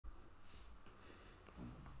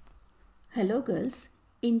Hello girls,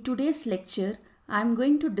 in today's lecture I am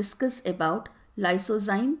going to discuss about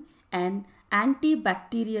lysozyme, an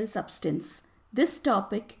antibacterial substance. This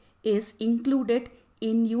topic is included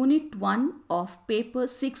in Unit 1 of paper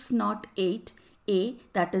 608A,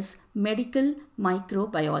 that is Medical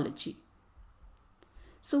Microbiology.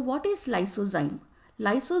 So what is lysozyme?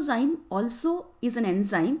 Lysozyme also is an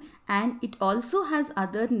enzyme and it also has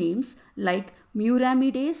other names like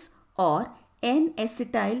muramidase or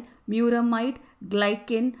N-acetyl muramide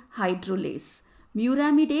glycan hydrolase.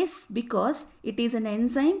 Muramidase because it is an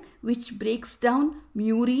enzyme which breaks down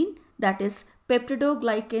murine, that is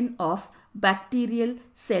peptidoglycan of bacterial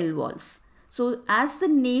cell walls. So as the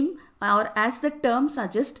name or as the term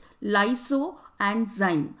suggests, lyso and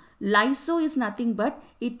zyme. Lyso is nothing but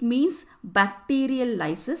it means bacterial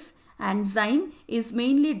lysis and zyme is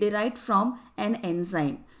mainly derived from an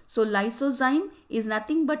enzyme. So lysozyme is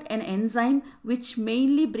nothing but an enzyme which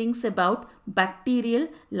mainly brings about bacterial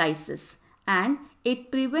lysis and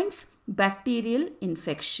it prevents bacterial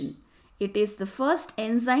infection. It is the first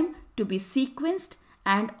enzyme to be sequenced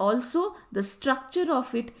and also the structure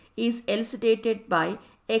of it is elucidated by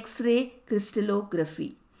X-ray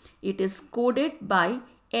crystallography. It is coded by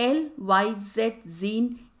LYZ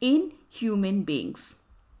gene in human beings.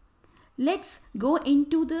 Let's go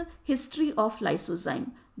into the history of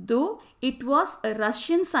lysozyme. Though it was a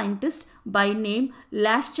Russian scientist by name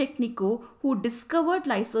Lysozyme who discovered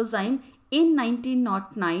lysozyme in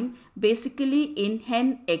 1909, basically in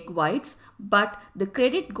hen egg whites, but the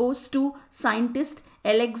credit goes to scientist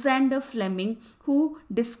Alexander Fleming who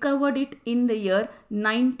discovered it in the year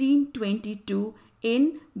 1922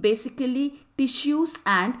 in basically tissues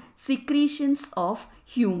and secretions of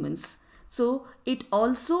humans. So it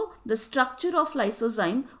also, the structure of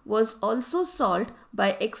lysozyme was also solved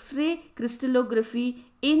by X-ray crystallography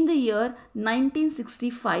in the year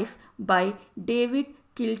 1965 by David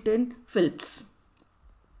Kilton Phillips.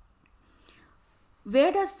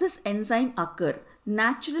 Where does this enzyme occur?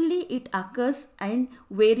 Naturally, it occurs in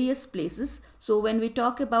various places. So when we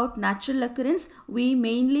talk about natural occurrence, we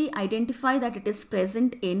mainly identify that it is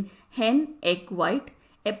present in hen egg white.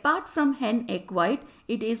 Apart from hen egg white,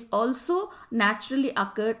 it is also naturally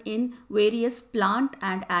occurred in various plant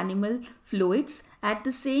and animal fluids. At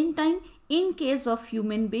the same time, in case of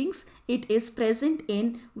human beings, it is present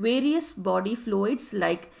in various body fluids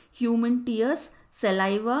like human tears,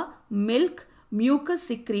 saliva, milk, mucus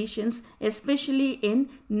secretions, especially in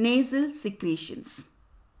nasal secretions.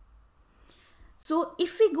 So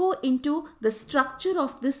if we go into the structure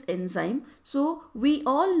of this enzyme, so we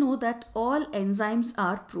all know that all enzymes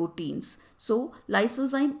are proteins. So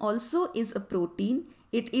lysozyme also is a protein.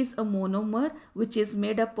 It is a monomer which is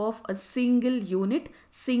made up of a single unit,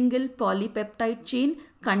 single polypeptide chain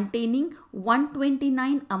containing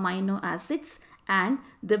 129 amino acids, and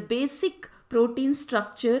the basic protein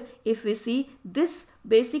structure, if we see, this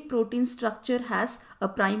basic protein structure has a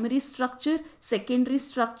primary structure, secondary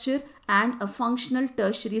structure and a functional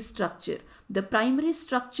tertiary structure. The primary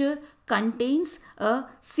structure contains a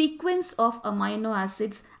sequence of amino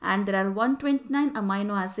acids and there are 129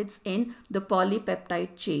 amino acids in the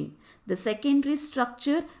polypeptide chain. The secondary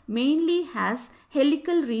structure mainly has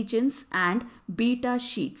helical regions and beta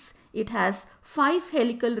sheets. It has 5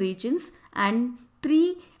 helical regions and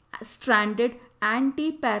 3 stranded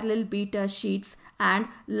anti-parallel beta sheets and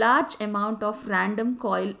large amount of random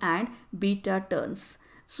coil and beta turns.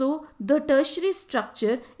 So the tertiary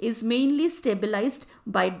structure is mainly stabilized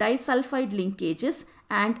by disulfide linkages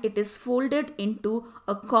and it is folded into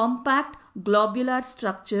a compact globular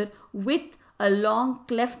structure with a long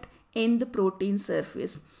cleft in the protein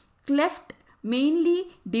surface. Cleft mainly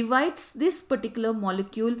divides this particular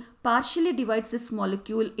molecule, partially divides this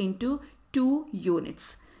molecule into 2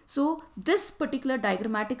 units. So this particular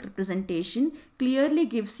diagrammatic representation clearly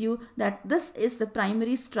gives you that this is the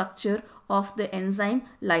primary structure of the enzyme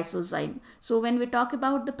lysozyme. So when we talk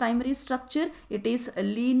about the primary structure, it is a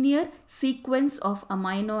linear sequence of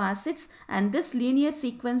amino acids and this linear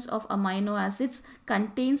sequence of amino acids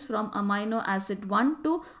contains from amino acid 1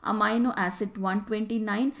 to amino acid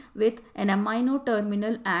 129 with an amino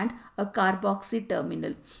terminal and a carboxy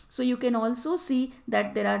terminal. So you can also see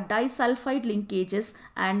that there are disulfide linkages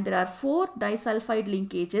and there are 4 disulfide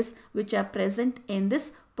linkages which are present in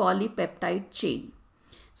this polypeptide chain.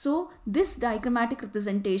 So this diagrammatic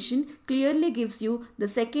representation clearly gives you the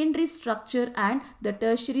secondary structure and the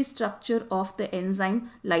tertiary structure of the enzyme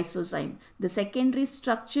lysozyme. The secondary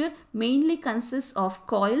structure mainly consists of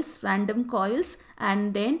coils, random coils,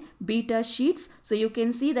 and then beta sheets. So you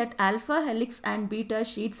can see that alpha helix and beta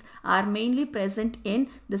sheets are mainly present in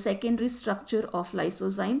the secondary structure of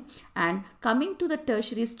lysozyme. And coming to the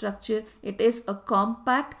tertiary structure, it is a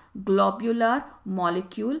compact globular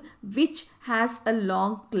molecule which has a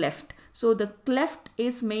long cleft. So the cleft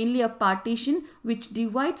is mainly a partition which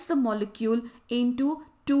divides the molecule into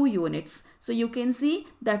two units. So you can see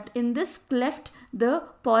that in this cleft the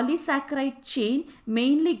polysaccharide chain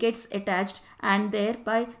mainly gets attached, and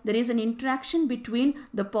thereby there is an interaction between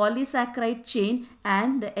the polysaccharide chain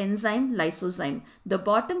and the enzyme lysozyme. The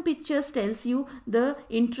bottom pictures tells you the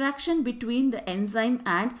interaction between the enzyme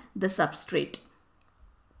and the substrate.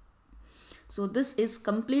 So this is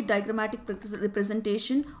complete diagrammatic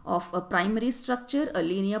representation of a primary structure, a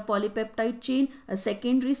linear polypeptide chain, a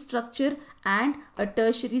secondary structure, and a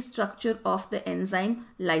tertiary structure of the enzyme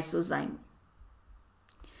lysozyme.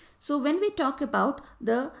 So when we talk about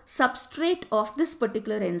the substrate of this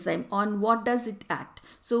particular enzyme, on what does it act?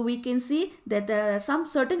 So we can see that there are some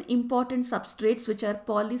certain important substrates which are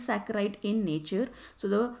polysaccharide in nature. So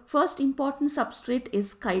the first important substrate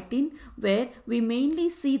is chitin, where we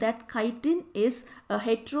mainly see that chitin is a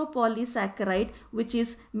heteropolysaccharide which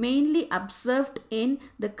is mainly observed in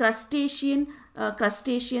the crustaceans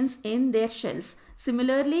in their shells.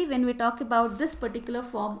 Similarly, when we talk about this particular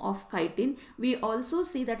form of chitin, we also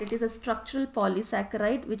see that it is a structural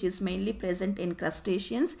polysaccharide which is mainly present in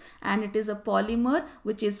crustaceans, and it is a polymer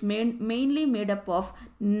which is mainly made up of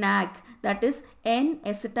NAG, that is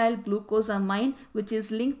N-acetyl glucosamine, which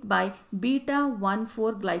is linked by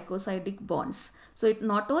beta-1,4 glycosidic bonds. So it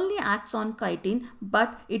not only acts on chitin,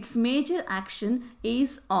 but its major action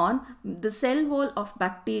is on the cell wall of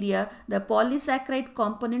bacteria, the polysaccharide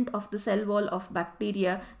component of the cell wall of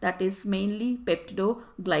bacteria, that is mainly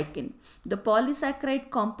peptidoglycan. The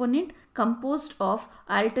polysaccharide component composed of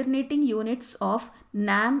alternating units of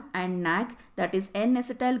NAM and NAG, that is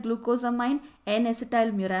N-acetyl glucosamine,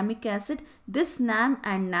 N-acetyl muramic acid. This NAM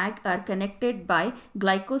and NAG are connected by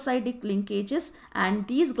glycosidic linkages, and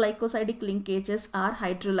these glycosidic linkages are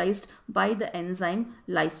hydrolyzed by the enzyme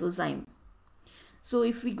lysozyme. So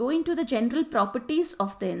if we go into the general properties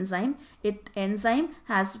of the enzyme, enzyme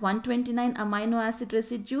has 129 amino acid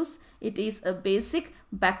residues. It is a basic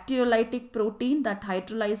bacteriolytic protein that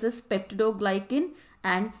hydrolyzes peptidoglycan,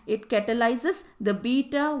 and it catalyzes the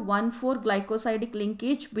beta-1,4 glycosidic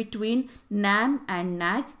linkage between NAM and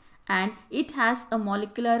NAG, and it has a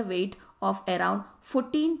molecular weight of around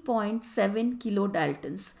 14.7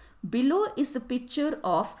 kilodaltons. Below is the picture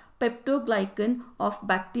of peptoglycan of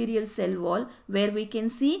bacterial cell wall, where we can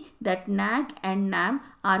see that NAG and NAM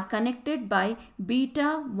are connected by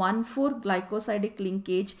beta-1,4 glycosidic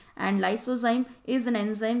linkage, and lysozyme is an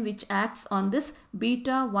enzyme which acts on this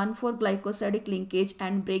beta-1,4 glycosidic linkage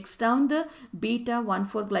and breaks down the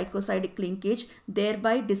beta-1,4 glycosidic linkage,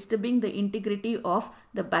 thereby disturbing the integrity of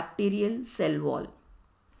the bacterial cell wall.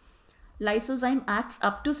 Lysozyme acts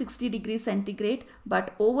up to 60 degrees centigrade,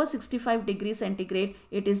 but over 65 degrees centigrade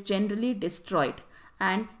it is generally destroyed,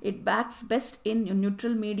 and it backs best in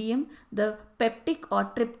neutral medium. The peptic or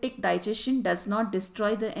tryptic digestion does not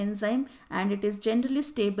destroy the enzyme, and it is generally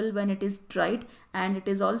stable when it is dried, and it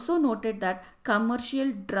is also noted that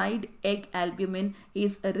commercial dried egg albumin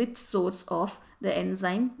is a rich source of the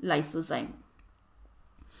enzyme lysozyme.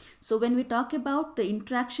 So when we talk about the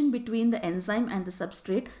interaction between the enzyme and the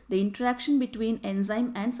substrate, the interaction between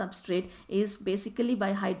enzyme and substrate is basically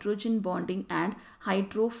by hydrogen bonding and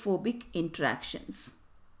hydrophobic interactions.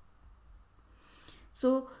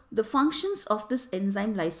 So the functions of this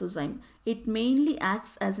enzyme lysozyme, it mainly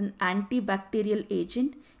acts as an antibacterial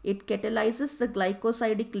agent. It catalyzes the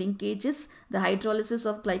glycosidic linkages, the hydrolysis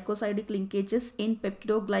of glycosidic linkages in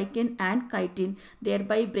peptidoglycan and chitin,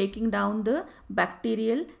 thereby breaking down the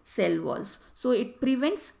bacterial cell walls. So it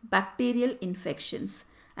prevents bacterial infections.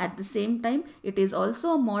 At the same time, it is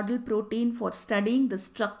also a model protein for studying the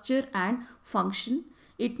structure and function.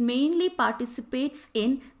 It mainly participates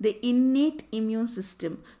in the innate immune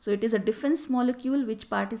system. So it is a defense molecule which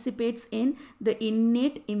participates in the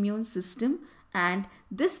innate immune system, and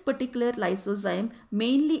this particular lysozyme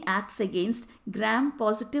mainly acts against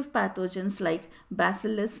gram-positive pathogens like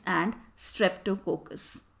Bacillus and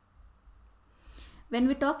Streptococcus. When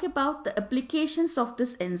we talk about the applications of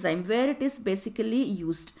this enzyme, where it is basically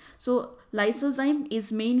used, so lysozyme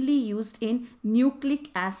is mainly used in nucleic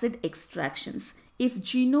acid extractions. if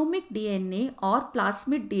genomic DNA or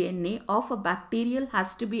plasmid DNA of a bacterial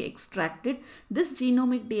has to be extracted, this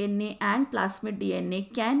genomic DNA and plasmid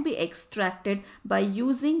DNA can be extracted by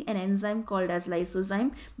using an enzyme called as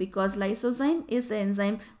lysozyme, because lysozyme is the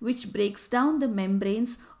enzyme which breaks down the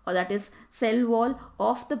membranes, or that is cell wall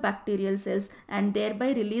of the bacterial cells, and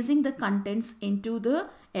thereby releasing the contents into the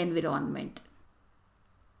environment.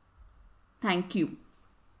 Thank you.